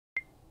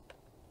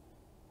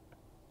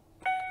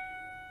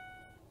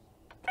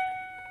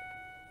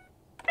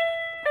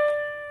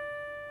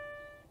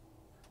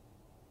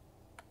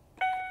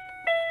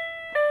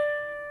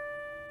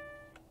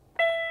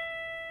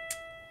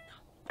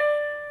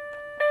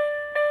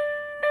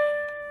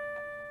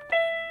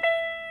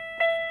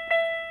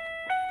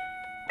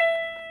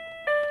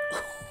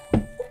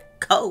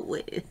roll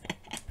with it.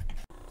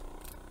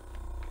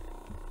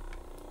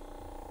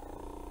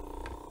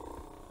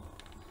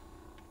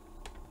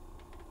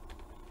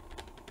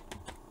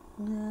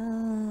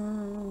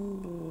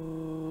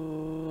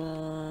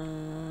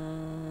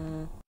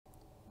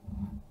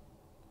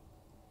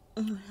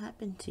 What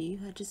happened to you?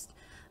 I just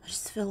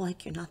feel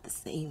like you're not the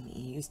same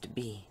you used to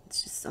be.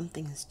 It's just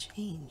something has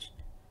changed.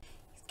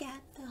 He's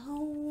got the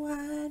whole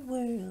wide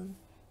world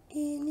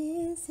in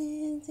his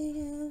hands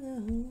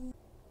together.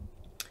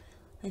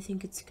 I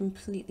think it's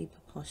completely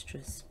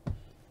preposterous.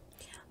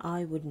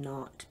 I would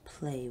not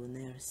play when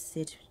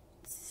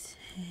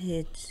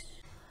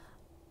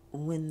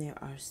when there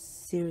are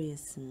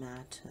serious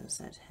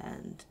matters at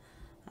hand.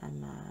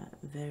 I'm a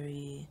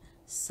very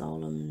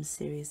solemn,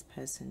 serious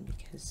person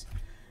because,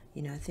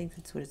 I think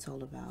that's what it's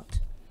all about.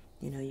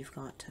 You've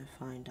got to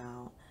find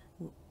out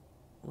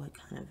what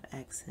kind of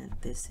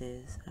accent this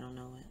is. I don't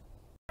know it.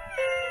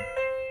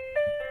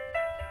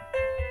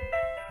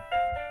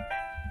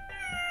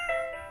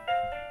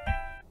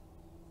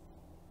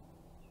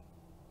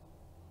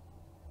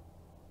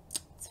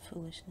 It's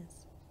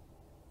foolishness.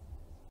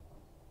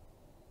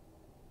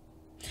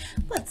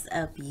 What's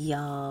up,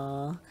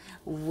 y'all?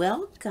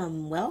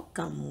 Welcome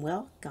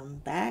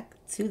back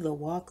to The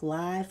Walk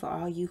Live. For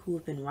all you who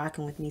have been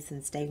rocking with me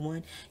since day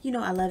one,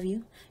 I love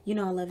you. I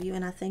love you,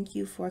 and I thank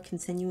you for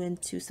continuing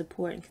to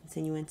support and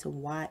continuing to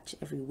watch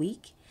every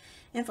week.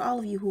 And for all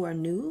of you who are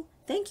new,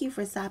 thank you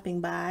for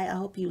stopping by. I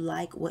hope you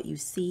like what you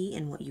see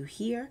and what you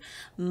hear.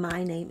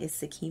 My name is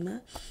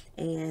Sakima,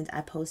 and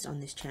I post on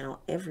this channel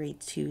every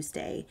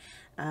Tuesday.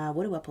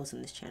 What do I post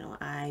on this channel?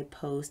 I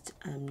post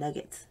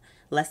nuggets,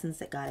 lessons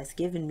that God has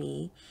given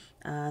me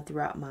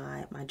throughout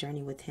my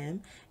journey with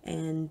Him,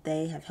 and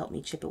they have helped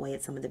me chip away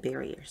at some of the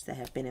barriers that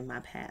have been in my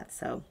path.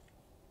 So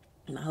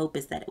my hope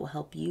is that it will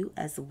help you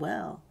as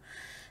well.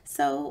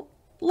 So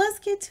let's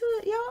get to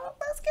it, y'all.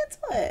 Let's get to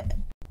it.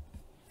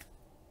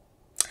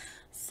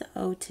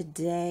 So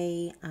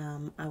today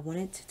I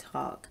wanted to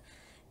talk.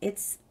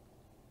 It's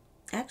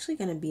actually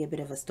going to be a bit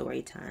of a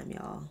story time,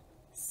 y'all.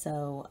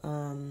 So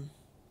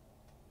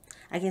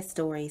I guess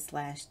story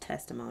 /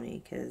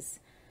 testimony, because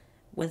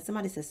when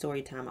somebody says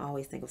story time, I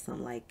always think of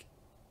something like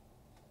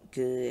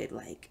good,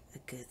 like a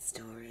good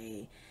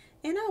story.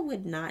 And I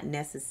would not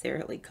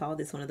necessarily call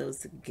this one of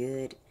those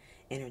good,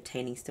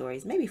 entertaining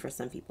stories. Maybe for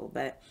some people,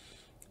 but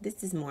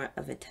this is more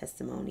of a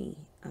testimony.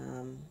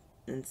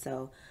 And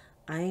so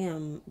I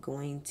am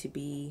going to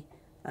be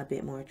a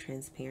bit more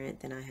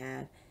transparent than I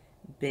have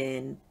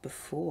been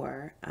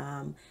before.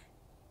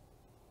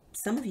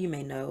 Some of you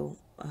may know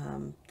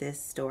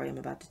this story I'm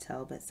about to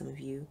tell, but some of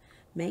you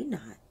may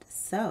not.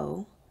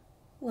 So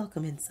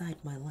welcome inside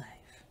my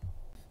life.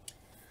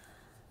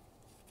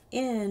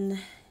 In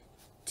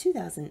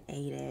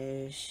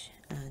 2008-ish,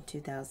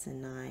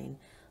 2009,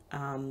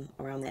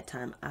 around that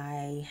time,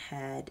 I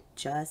had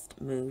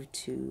just moved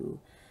to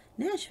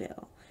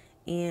Nashville,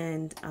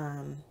 and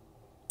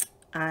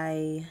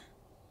I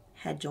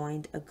had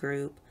joined a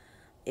group.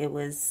 It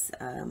was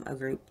a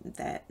group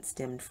that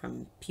stemmed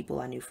from people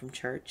I knew from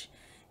church,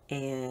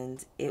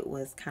 and it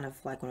was kind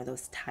of like one of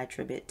those Ty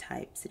Tribbett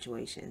type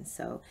situations.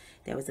 So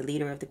there was a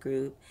leader of the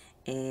group,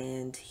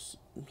 and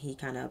he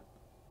kind of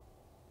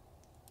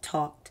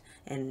talked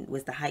and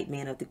was the hype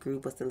man of the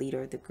group, was the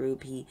leader of the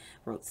group. He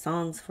wrote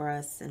songs for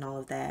us and all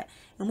of that,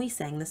 and we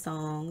sang the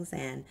songs,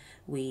 and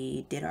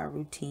we did our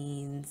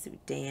routines, we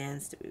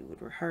danced, we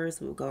would rehearse,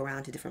 we would go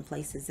around to different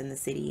places in the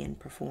city and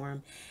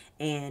perform,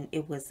 and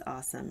it was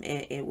awesome.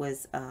 It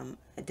was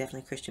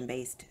definitely a Christian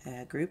based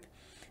group,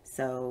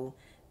 so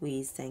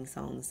we sang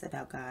songs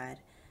about God.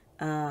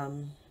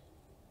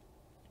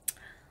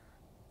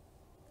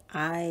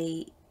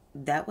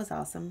 That was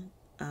awesome.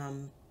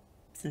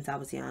 Since I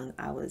was young,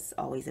 I was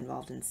always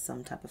involved in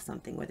some type of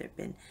something, whether it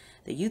been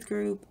the youth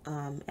group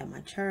at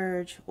my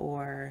church,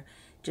 or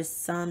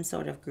just some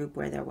sort of group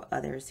where there were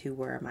others who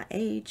were my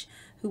age,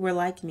 who were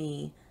like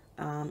me,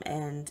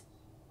 and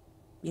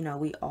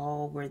we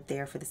all were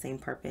there for the same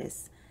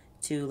purpose,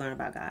 to learn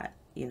about God.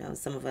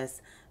 Some of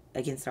us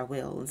against our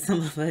will, and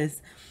some of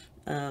us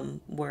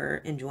were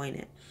enjoying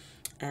it.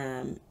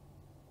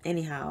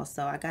 Anyhow,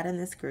 so I got in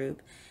this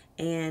group,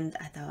 and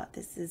I thought,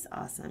 this is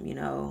awesome.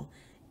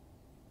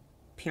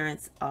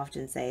 Parents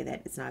often say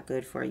that it's not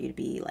good for you to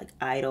be like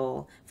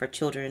idle, for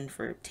children,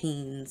 for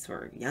teens,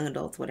 for young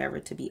adults, whatever,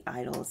 to be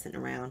idle, sitting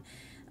around,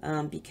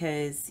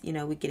 because,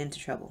 we get into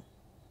trouble.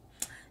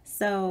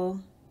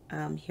 So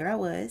here I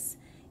was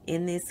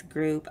in this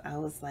group. I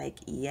was like,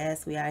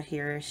 yes, we out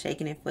here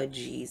shaking it for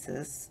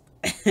Jesus.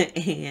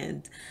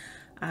 And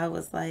I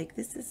was like,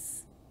 this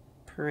is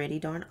pretty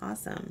darn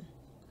awesome.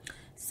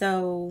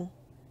 So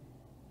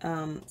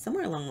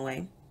somewhere along the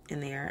way in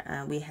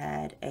there, we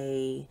had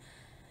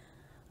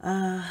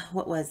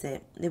what was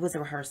it? It was a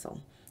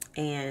rehearsal,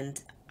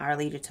 and our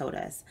leader told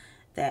us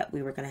that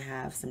we were going to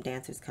have some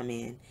dancers come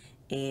in,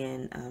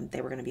 and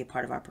they were going to be a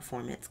part of our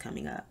performance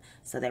coming up,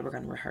 so they were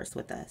going to rehearse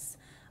with us.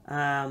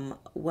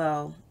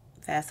 Well,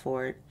 fast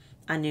forward,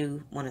 I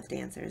knew one of the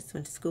dancers,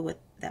 went to school with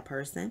that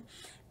person,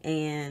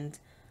 and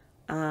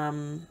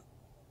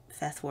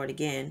Fast forward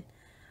again,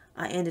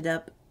 I ended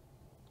up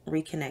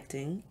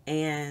reconnecting,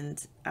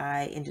 and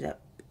I ended up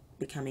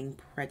becoming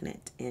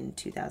pregnant in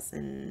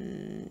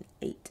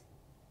 2008.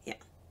 Yeah.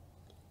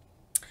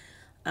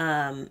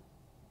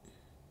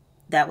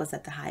 That was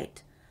at the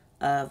height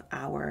of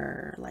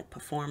our like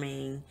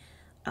performing.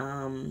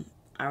 I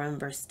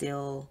remember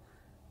still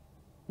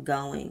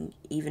going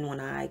even when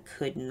I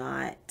could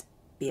not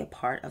be a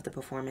part of the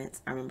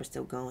performance. I remember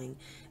still going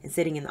and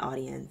sitting in the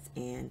audience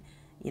and,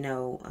 you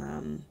know,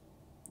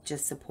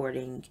 just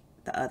supporting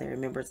the other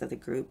members of the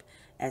group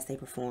as they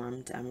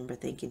performed. I remember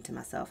thinking to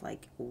myself,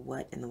 like,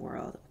 what in the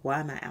world?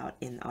 Why am I out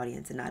in the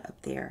audience and not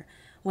up there?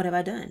 What have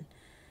I done?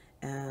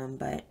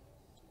 But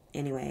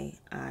anyway,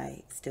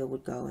 I still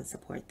would go and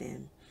support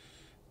them.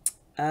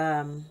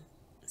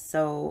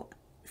 So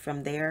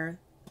from there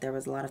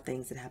was a lot of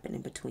things that happened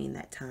in between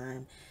that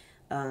time.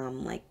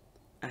 Like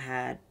I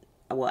had,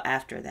 well,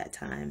 after that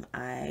time,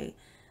 there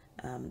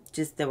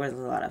was a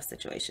lot of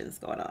situations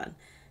going on.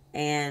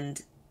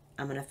 And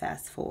I'm going to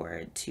fast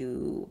forward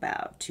to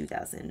about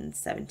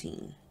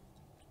 2017,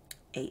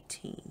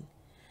 18.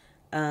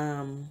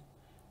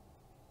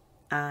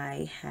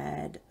 I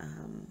had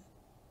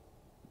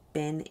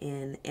been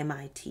in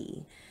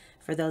MIT.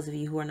 For those of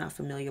you who are not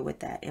familiar with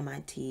that,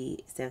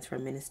 MIT stands for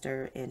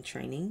Minister in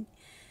Training,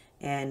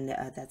 and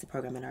that's a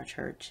program in our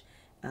church.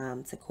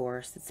 It's a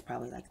course. It's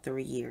probably like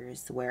 3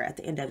 years, where at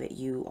the end of it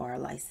you are a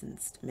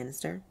licensed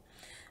minister.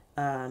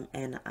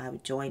 And I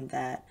joined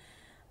that.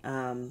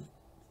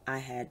 I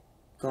had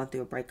gone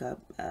through a breakup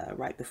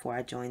right before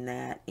I joined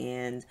that,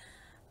 and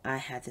I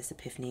had this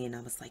epiphany, and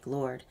I was like,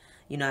 Lord,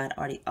 you know,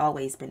 I'd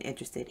always been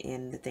interested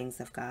in the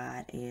things of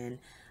God, and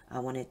I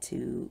wanted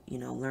to, you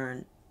know,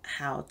 learn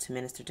how to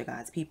minister to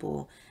God's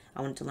people.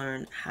 I wanted to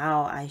learn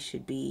how I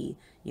should be,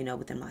 you know,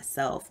 within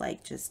myself,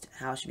 like just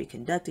how I should be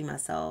conducting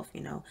myself, you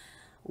know,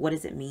 what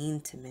does it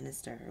mean to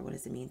minister? What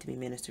does it mean to be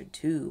ministered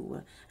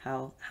to?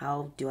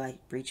 How do I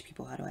reach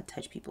people? How do I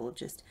touch people?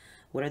 Just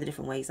what are the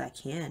different ways I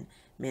can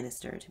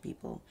minister to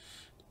people?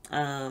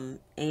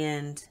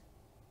 And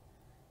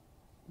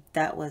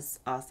that was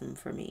awesome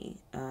for me.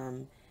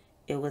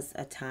 It was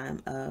a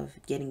time of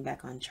getting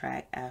back on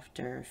track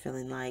after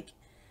feeling like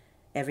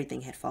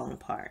everything had fallen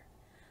apart.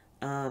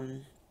 I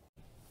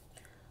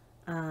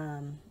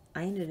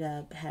ended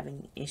up having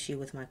an issue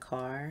with my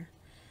car,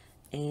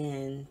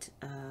 and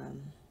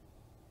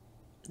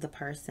the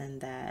person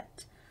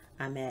that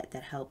I met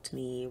that helped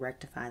me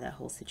rectify that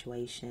whole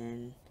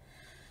situation,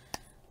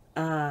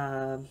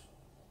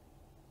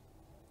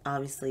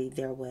 obviously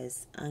there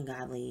was an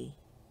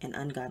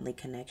ungodly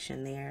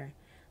connection there.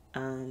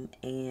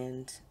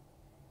 And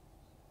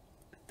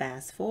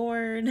fast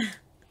forward,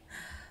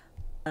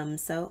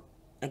 so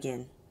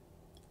again,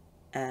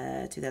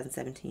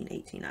 2017,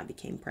 18, I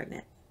became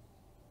pregnant.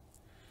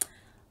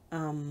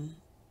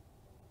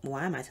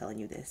 Why am I telling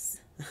you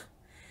this?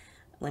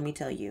 Let me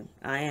tell you,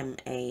 I am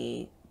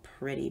a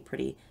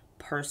pretty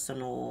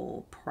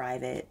personal,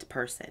 private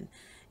person.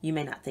 You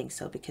may not think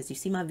so because you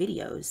see my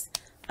videos,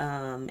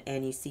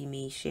 and you see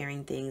me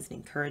sharing things and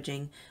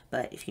encouraging,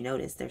 but if you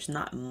notice, there's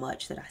not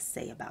much that I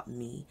say about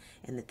me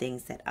and the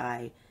things that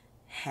I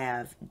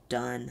have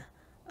done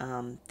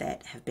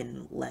that have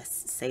been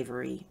less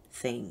savory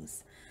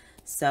things.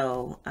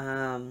 So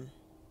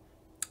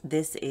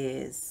this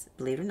is,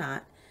 believe it or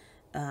not,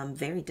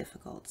 very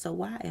difficult. So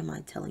why am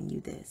I telling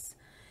you this?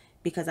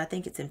 Because I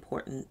think it's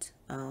important,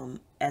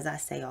 as I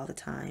say all the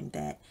time,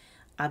 that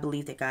I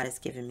believe that God has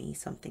given me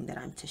something that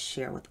I'm to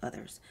share with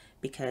others,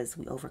 because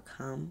we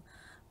overcome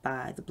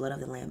by the blood of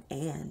the Lamb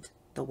and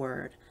the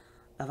word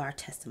of our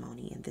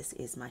testimony, and this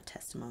is my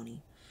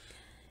testimony.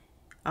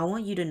 I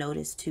want you to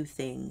notice two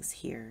things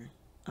here.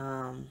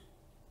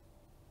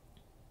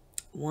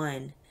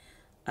 One,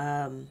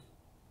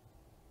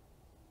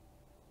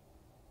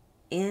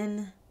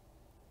 in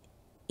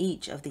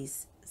each of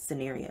these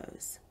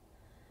scenarios,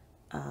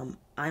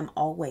 I'm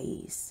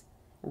always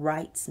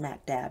right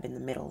smack dab in the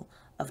middle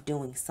of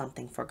doing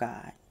something for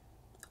God,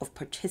 of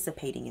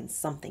participating in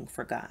something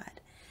for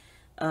God.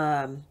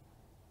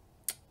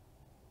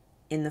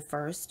 In the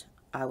first,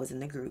 I was in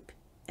the group.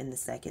 In the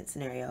second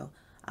scenario,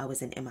 I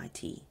was in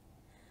MIT.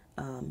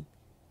 And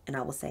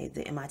I will say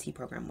the MIT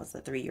program was a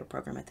 3-year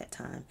program at that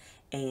time,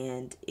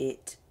 and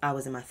I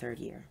was in my 3rd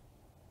year.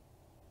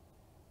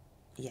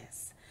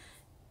 Yes.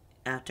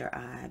 After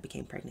I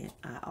became pregnant,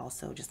 I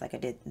also, just like I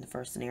did in the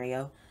first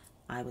scenario,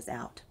 I was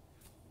out.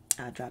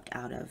 I dropped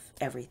out of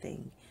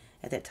everything.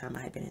 At that time,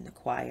 I had been in the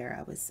choir.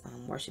 I was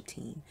on worship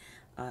team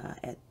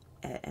at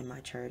my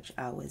church.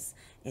 I was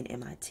in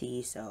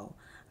MIT, so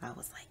I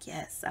was like,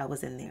 yes, I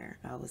was in there.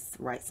 I was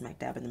right smack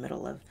dab in the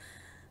middle of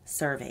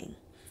serving.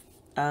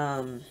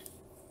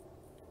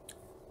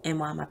 And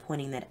why am I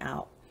pointing that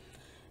out?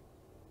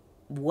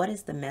 What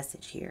is the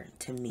message here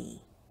to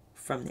me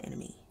from the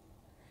enemy?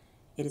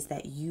 It is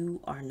that you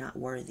are not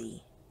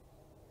worthy.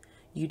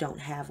 You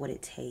don't have what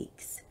it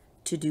takes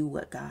to do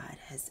what God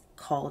has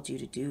called you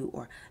to do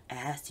or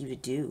asked you to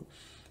do,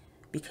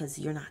 because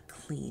you're not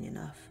clean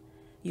enough.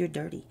 You're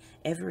dirty.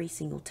 Every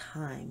single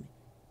time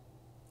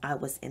I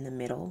was in the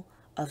middle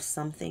of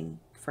something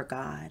for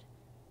God,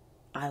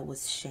 I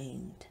was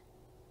shamed.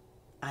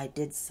 I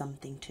did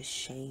something to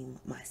shame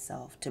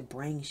myself, to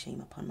bring shame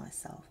upon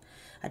myself.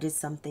 I did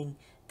something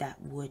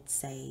that would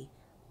say,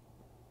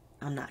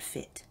 I'm not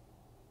fit.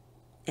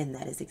 And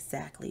that is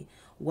exactly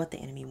what the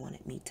enemy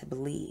wanted me to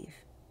believe.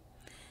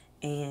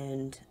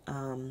 And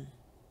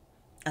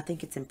I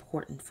think it's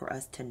important for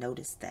us to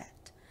notice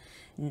that.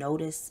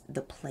 Notice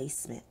the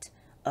placement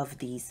of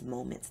these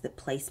moments, the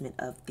placement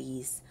of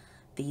these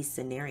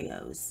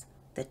scenarios,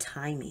 the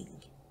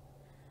timing.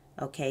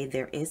 Okay,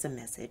 there is a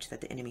message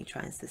that the enemy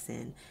tries to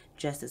send,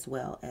 just as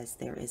well as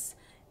there is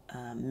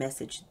a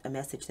message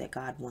that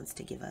God wants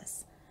to give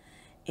us.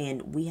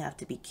 And we have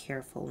to be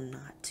careful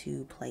not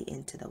to play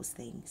into those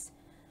things.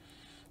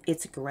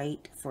 It's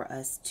great for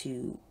us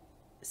to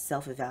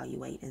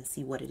self-evaluate and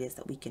see what it is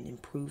that we can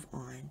improve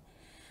on.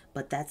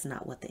 But that's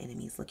not what the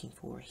enemy is looking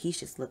for. He's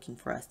just looking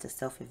for us to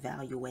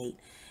self-evaluate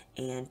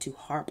and to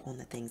harp on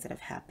the things that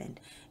have happened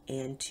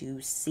and to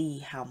see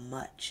how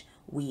much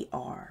we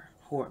are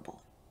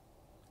horrible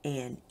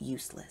and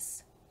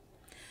useless.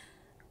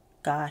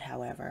 God,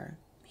 however,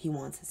 he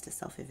wants us to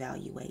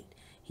self-evaluate.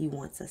 He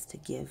wants us to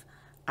give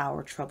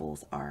our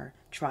troubles, our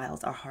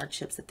trials, our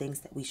hardships, the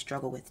things that we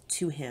struggle with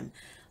to him,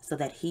 so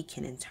that he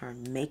can in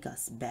turn make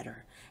us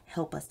better,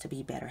 help us to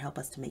be better, help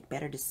us to make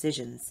better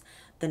decisions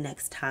the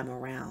next time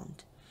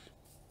around.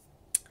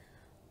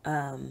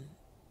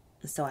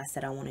 So I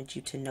said I wanted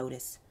you to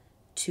notice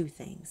two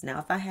things. Now,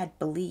 if I had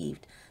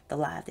believed the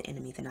lie of the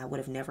enemy, then I would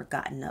have never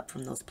gotten up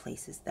from those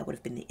places. That would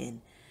have been the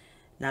end.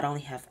 Not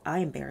only have I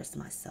embarrassed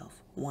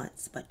myself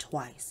once, but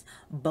twice,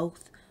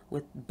 both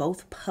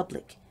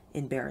public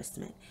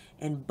embarrassment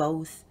and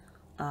both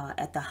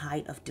at the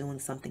height of doing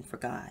something for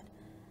God.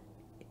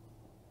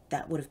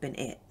 That would have been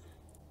it.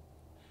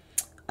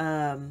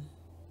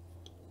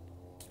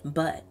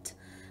 But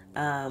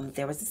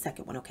there was a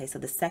second one. Okay, so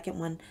the second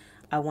one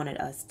I wanted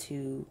us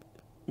to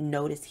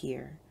notice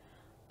here.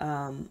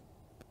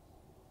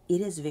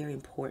 It is very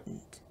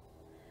important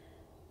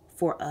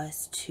for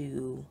us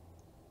to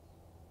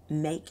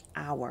make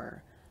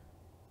our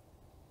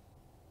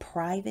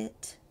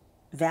private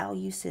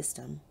value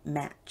system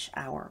match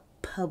our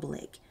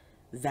public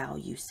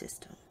value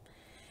system.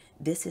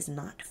 This is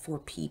not for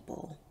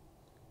people,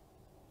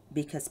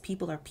 because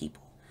people are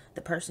people.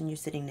 The person you're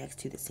sitting next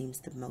to that seems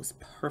the most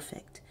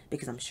perfect,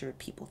 because I'm sure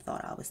people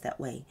thought I was that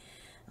way,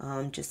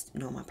 just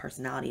know my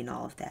personality and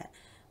all of that.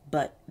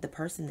 But the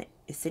person that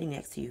is sitting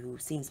next to you who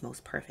seems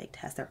most perfect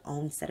has their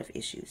own set of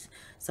issues.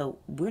 So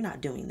we're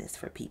not doing this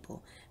for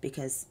people,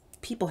 because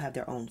people have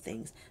their own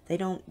things. They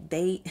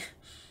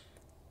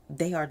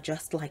are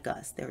just like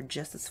us. They're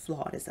just as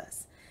flawed as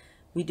us.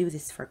 We do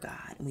this for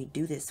God, and we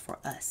do this for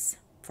us,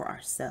 for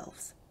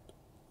ourselves.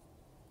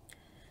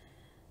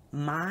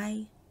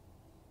 My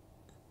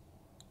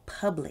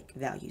public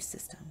value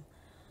system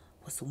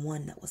was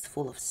one that was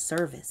full of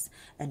service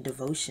and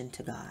devotion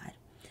to God.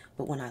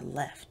 But when I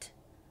left,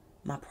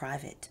 my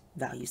private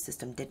value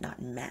system did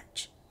not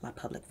match my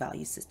public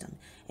value system.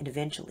 And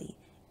eventually,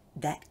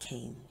 that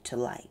came to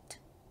light.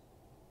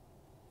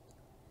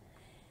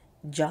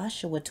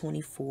 Joshua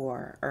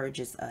 24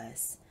 urges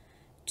us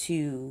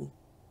to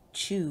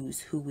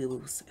choose who we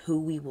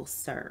will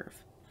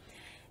serve.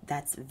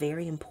 That's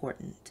very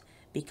important,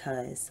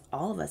 because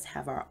all of us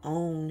have our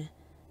own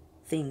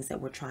things that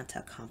we're trying to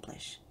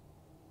accomplish.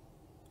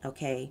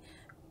 Okay?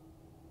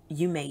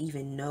 You may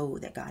even know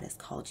that God has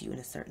called you in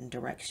a certain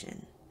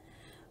direction,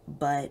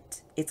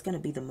 but it's going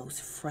to be the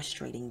most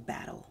frustrating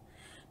battle,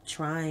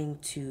 trying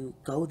to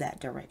go that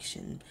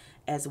direction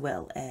as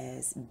well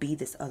as be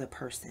this other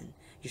person.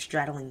 You're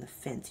straddling the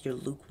fence. You're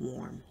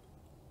lukewarm.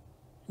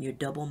 You're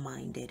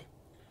double-minded,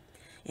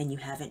 and you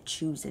haven't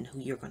chosen who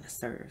you're going to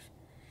serve.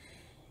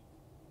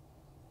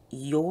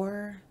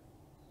 Your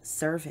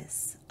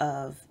service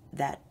of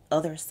that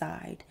other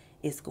side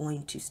is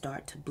going to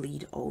start to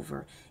bleed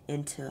over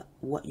into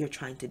what you're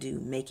trying to do,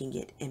 making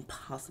it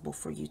impossible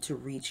for you to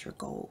reach your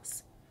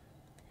goals.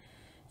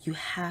 You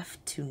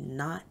have to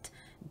not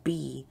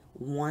be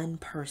one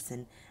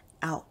person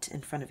out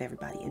in front of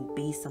everybody and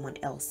be someone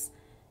else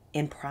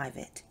in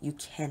private. You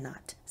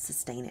cannot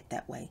sustain it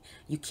that way.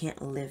 You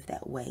can't live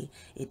that way.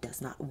 It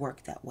does not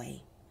work that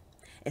way,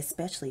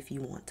 especially if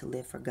you want to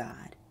live for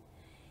God.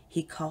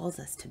 He calls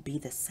us to be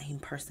the same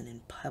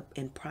person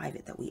in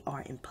private that we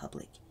are in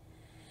public.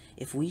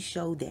 If we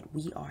show that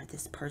we are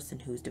this person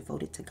who's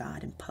devoted to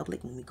God in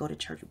public, when we go to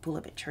church, we pull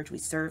up at church, we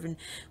serving,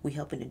 we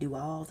helping to do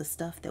all the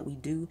stuff that we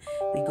do,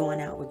 we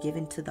going out, we're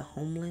giving to the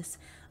homeless,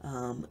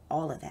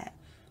 all of that.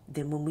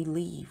 Then when we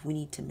leave, we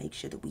need to make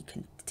sure that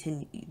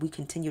we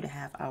continue to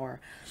have our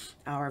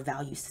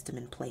value system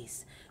in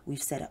place.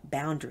 We've set up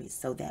boundaries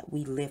so that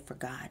we live for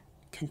God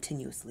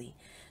continuously,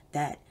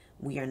 that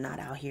we are not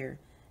out here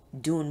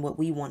doing what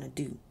we want to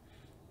do.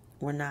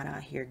 We're not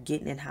out here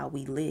getting in how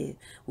we live.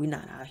 We're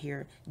not out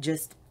here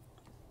just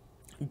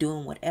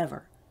doing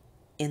whatever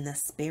in the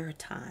spare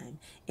time,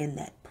 in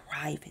that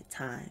private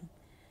time.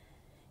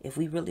 If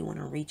we really want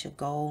to reach a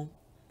goal,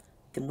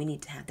 then we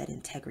need to have that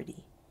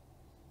integrity.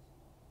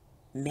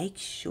 make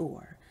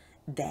sure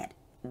that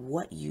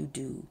what you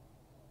do,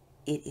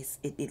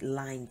 it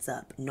lines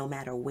up, no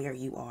matter where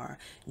you are,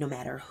 no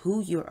matter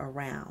who you're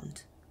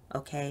around.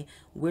 Okay,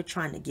 we're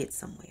trying to get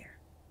somewhere.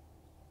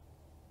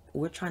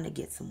 We're trying to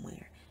get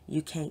somewhere.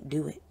 You can't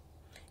do it.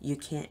 You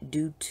can't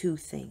do two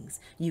things.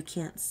 You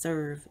can't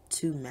serve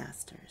two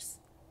masters.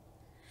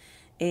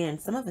 And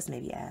some of us may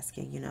be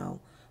asking,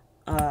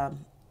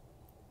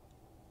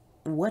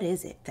 what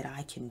is it that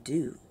I can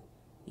do?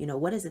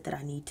 What is it that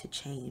I need to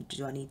change?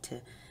 Do I need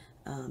to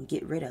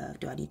get rid of?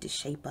 Do I need to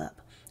shape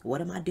up?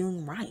 What am I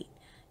doing right?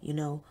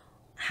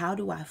 How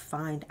do I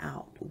find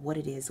out what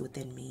it is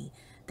within me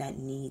that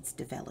needs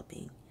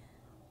developing?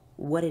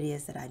 What it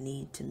is that I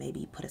need to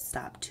maybe put a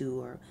stop to,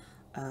 or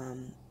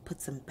put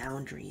some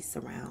boundaries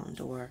around,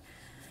 or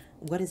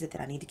what is it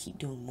that I need to keep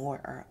doing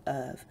more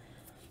of?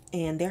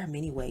 And there are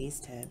many ways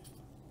to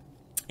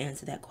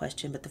answer that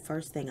question, but the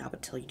first thing I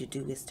would tell you to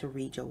do is to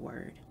read your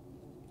word.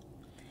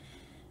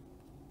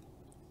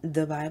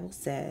 The Bible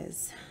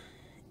says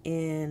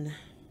in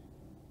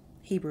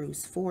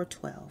Hebrews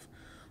 4:12,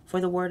 for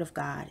the word of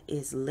God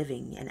is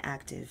living and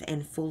active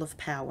and full of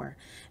power,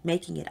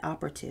 making it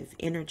operative,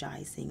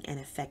 energizing, and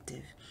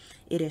effective.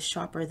 It is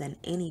sharper than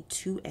any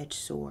two-edged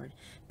sword,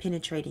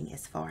 penetrating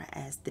as far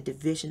as the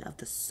division of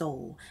the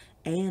soul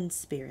and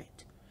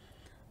spirit,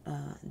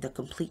 the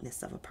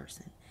completeness of a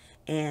person,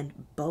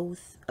 and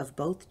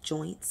both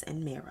joints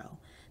and marrow,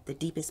 the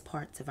deepest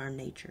parts of our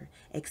nature,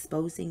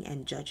 exposing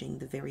and judging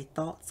the very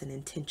thoughts and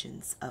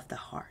intentions of the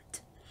heart.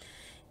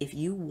 If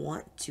you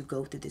want to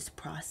go through this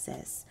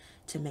process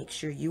to make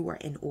sure you are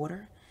in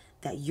order,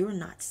 that you're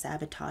not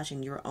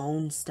sabotaging your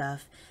own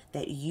stuff,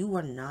 that you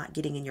are not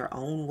getting in your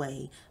own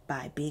way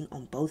by being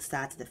on both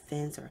sides of the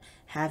fence, or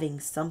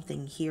having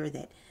something here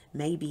that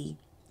maybe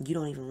you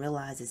don't even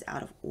realize is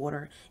out of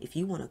order. If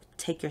you want to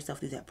take yourself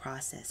through that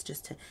process,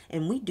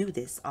 and we do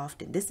this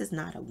often. This is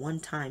not a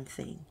one-time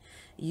thing.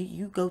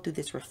 You go through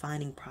this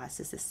refining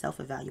process, this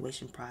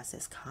self-evaluation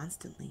process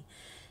constantly.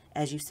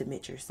 As you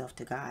submit yourself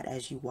to God,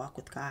 as you walk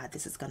with God,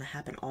 this is going to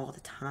happen all the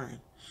time.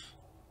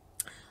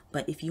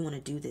 But if you want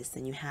to do this,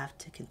 then you have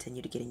to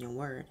continue to get in your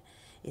word.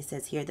 It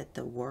says here that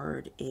the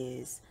word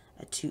is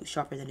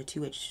sharper than a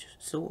two-edged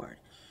sword,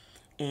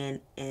 and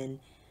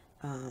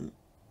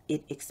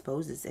it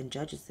exposes and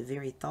judges the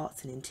very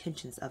thoughts and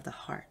intentions of the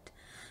heart.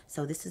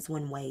 So this is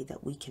one way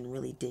that we can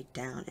really dig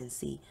down and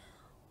see,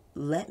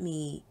 let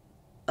me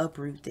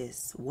uproot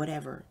this,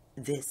 whatever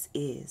this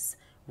is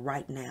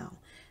right now.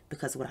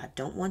 Because what I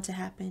don't want to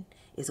happen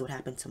is what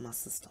happened to my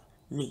sister,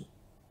 me.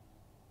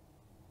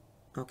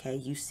 Okay,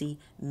 you see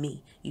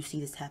me. You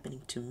see this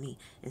happening to me.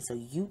 And so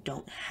you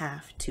don't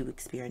have to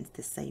experience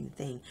the same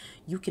thing.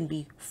 You can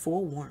be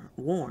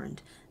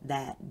forewarned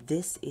that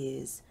this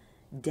is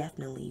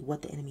definitely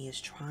what the enemy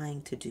is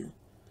trying to do.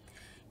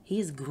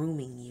 He is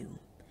grooming you.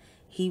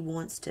 He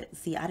wants to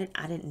see. I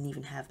didn't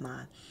even have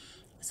my,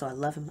 so I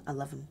love him,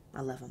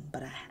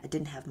 but I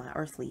didn't have my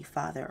earthly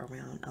father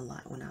around a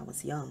lot when I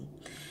was young.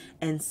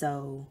 And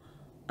so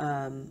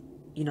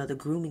the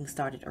grooming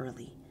started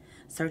early,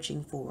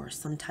 searching for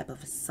some type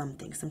of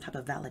something, some type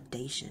of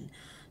validation,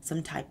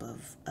 some type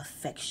of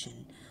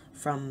affection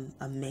from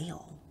a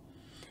male.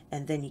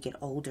 And then you get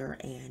older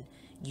and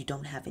you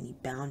don't have any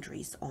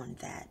boundaries on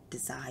that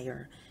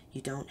desire.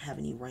 You don't have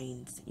any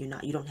reins. You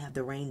don't have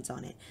the reins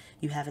on it.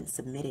 You haven't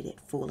submitted it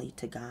fully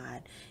to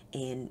God.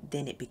 And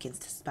then it begins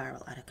to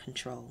spiral out of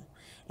control.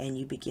 And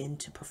you begin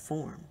to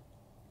perform,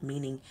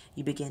 meaning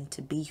you begin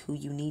to be who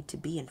you need to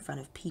be in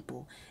front of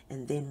people.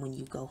 And then when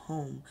you go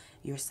home,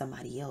 you're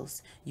somebody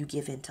else. You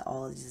give in to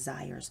all the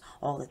desires,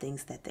 all the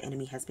things that the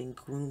enemy has been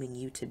grooming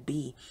you to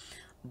be.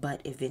 But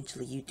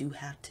eventually you do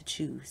have to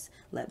choose.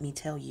 Let me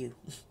tell you.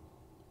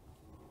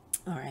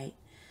 All right.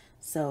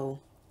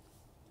 So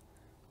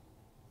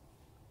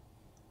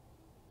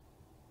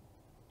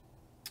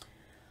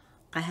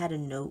I had a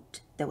note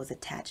that was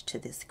attached to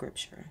this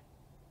scripture.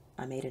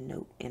 I made a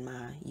note in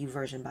my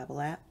YouVersion Bible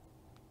app.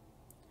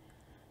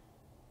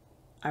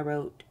 I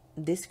wrote,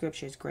 this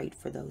scripture is great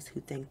for those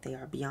who think they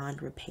are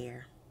beyond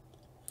repair,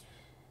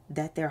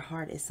 that their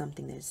heart is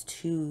something that is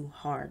too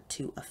hard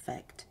to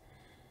affect.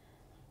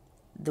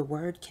 The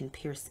word can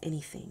pierce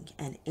anything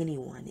and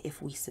anyone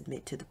if we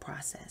submit to the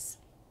process.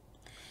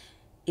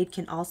 It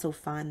can also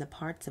find the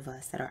parts of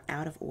us that are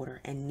out of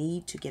order and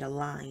need to get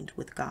aligned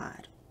with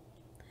God.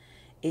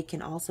 It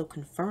can also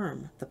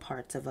confirm the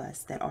parts of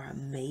us that are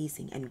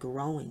amazing and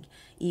growing,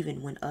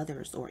 even when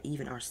others or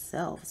even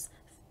ourselves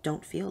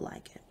don't feel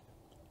like it.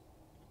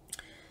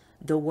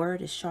 The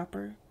word is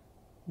sharper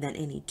than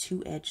any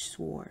two-edged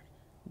sword,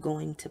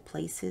 going to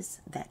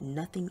places that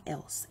nothing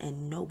else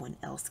and no one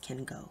else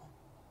can go.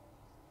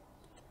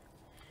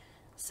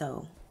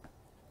 So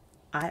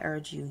I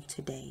urge you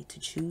today to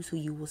choose who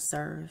you will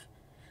serve.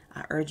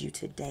 I urge you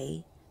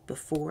today,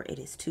 before it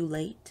is too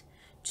late,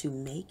 to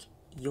make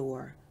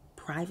your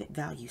private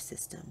value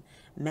system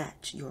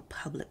match your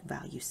public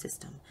value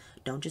system.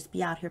 Don't just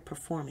be out here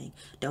performing.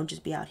 Don't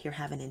just be out here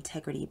having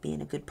integrity,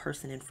 being a good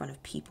person in front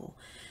of people.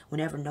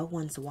 Whenever no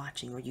one's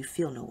watching, or you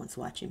feel no one's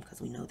watching,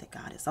 because we know that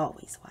God is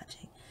always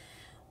watching.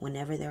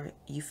 Whenever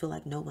you feel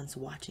like no one's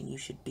watching, you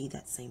should be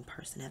that same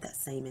person, have that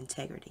same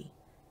integrity.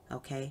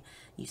 Okay?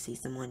 You see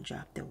someone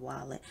drop their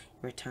wallet,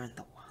 return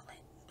the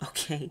wallet.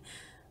 Okay?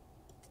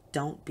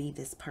 Don't be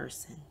this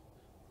person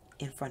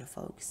in front of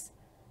folks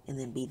and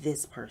then be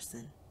this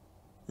person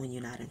when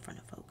you're not in front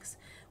of folks,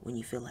 when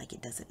you feel like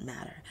it doesn't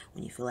matter,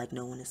 when you feel like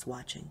no one is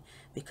watching,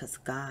 because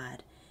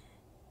God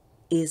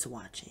is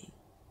watching,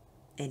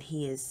 and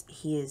he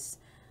is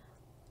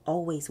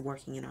always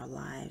working in our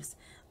lives.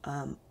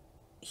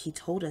 He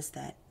told us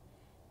that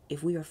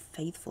if we are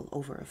faithful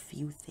over a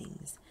few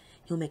things,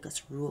 he'll make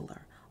us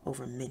ruler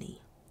over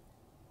many.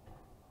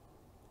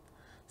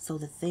 So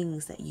the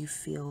things that you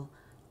feel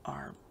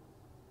are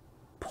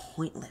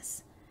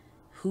pointless,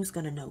 who's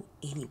going to know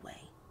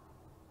anyway?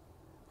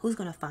 Who's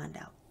going to find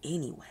out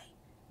anyway?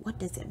 What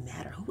does it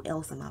matter? Who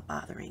else am I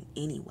bothering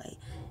anyway?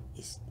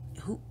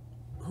 Who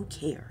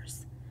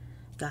cares?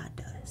 God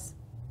does.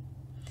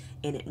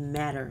 And it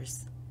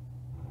matters.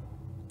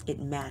 It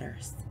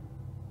matters.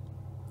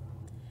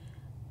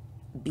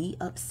 Be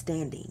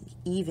upstanding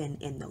even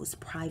in those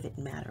private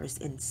matters,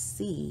 and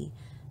see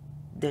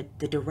the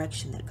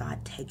direction that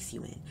God takes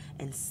you in,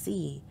 and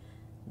see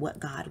what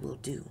God will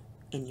do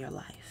in your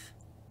life.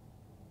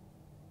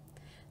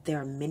 There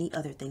are many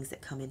other things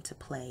that come into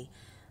play,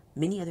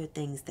 many other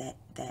things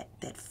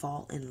that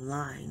fall in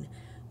line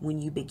when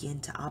you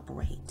begin to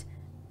operate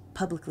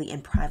publicly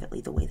and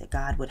privately the way that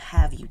God would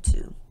have you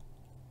to.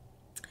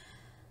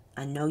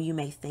 I know you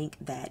may think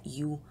that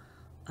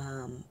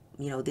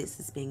this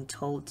is being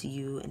told to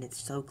you and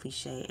it's so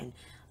cliche and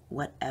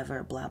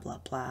whatever, blah, blah,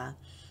 blah.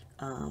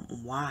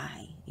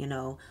 Why,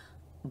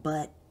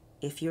 but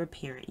if you're a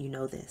parent, you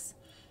know this.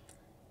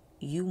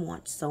 You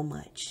want so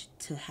much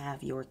to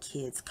have your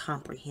kids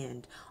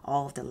comprehend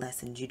all of the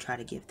lessons you try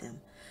to give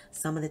them.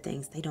 Some of the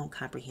things they don't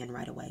comprehend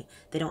right away.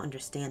 They don't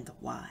understand the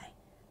why.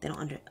 They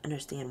don't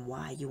understand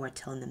why you are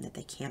telling them that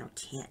they can or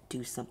can't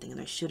do something,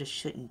 and they should or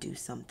shouldn't do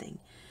something.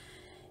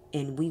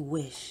 And we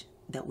wish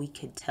that we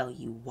could tell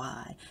you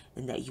why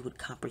and that you would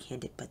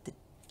comprehend it. But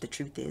the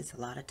truth is,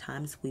 a lot of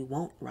times we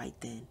won't right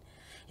then.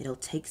 It'll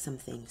take some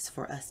things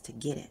for us to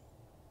get it.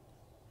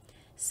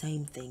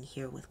 Same thing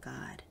here with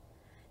God.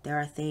 There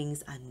are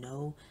things I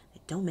know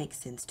that don't make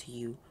sense to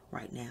you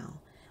right now,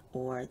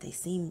 or they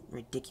seem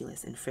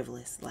ridiculous and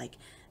frivolous, like,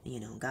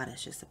 God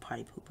is just a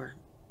party pooper.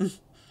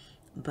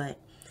 But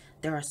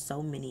there are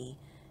so many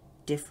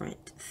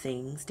different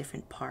things,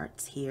 different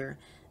parts here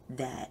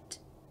that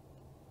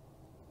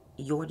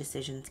your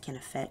decisions can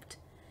affect.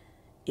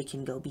 It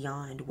can go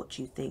beyond what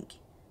you think.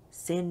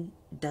 Sin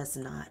does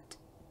not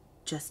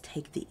just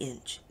take the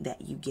inch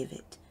that you give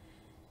it.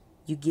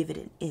 You give it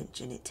an inch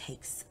and it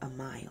takes a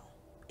mile.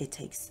 It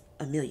takes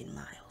 1,000,000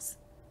 miles.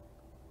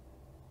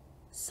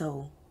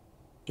 So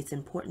it's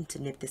important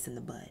to nip this in the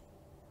bud.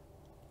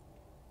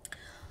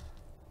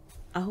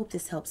 I hope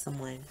this helps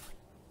someone.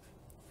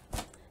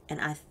 And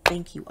I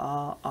thank you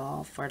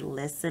all for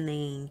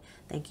listening.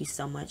 Thank you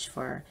so much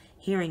for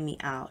hearing me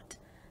out.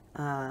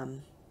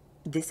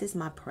 This is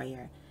my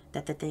prayer,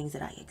 that the things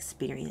that I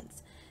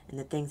experience and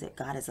the things that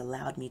God has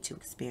allowed me to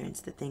experience,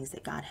 the things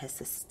that God has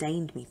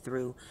sustained me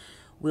through,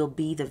 will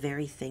be the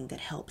very thing that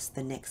helps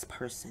the next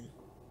person.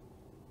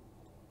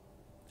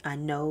 I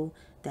know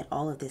that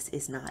all of this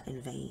is not in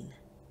vain.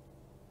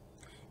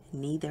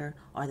 Neither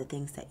are the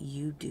things that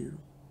you do,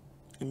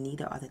 and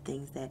neither are the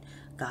things that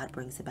God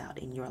brings about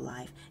in your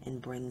life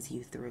and brings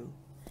you through.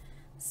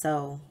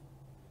 So,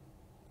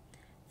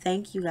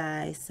 thank you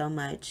guys so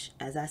much.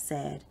 As I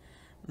said,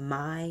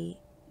 my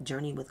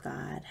journey with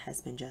God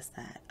has been just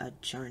that, a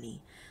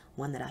journey,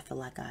 one that I feel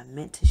like I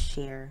meant to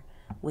share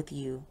with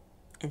you.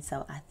 And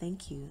so I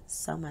thank you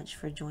so much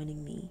for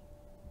joining me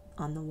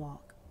on the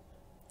walk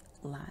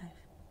live.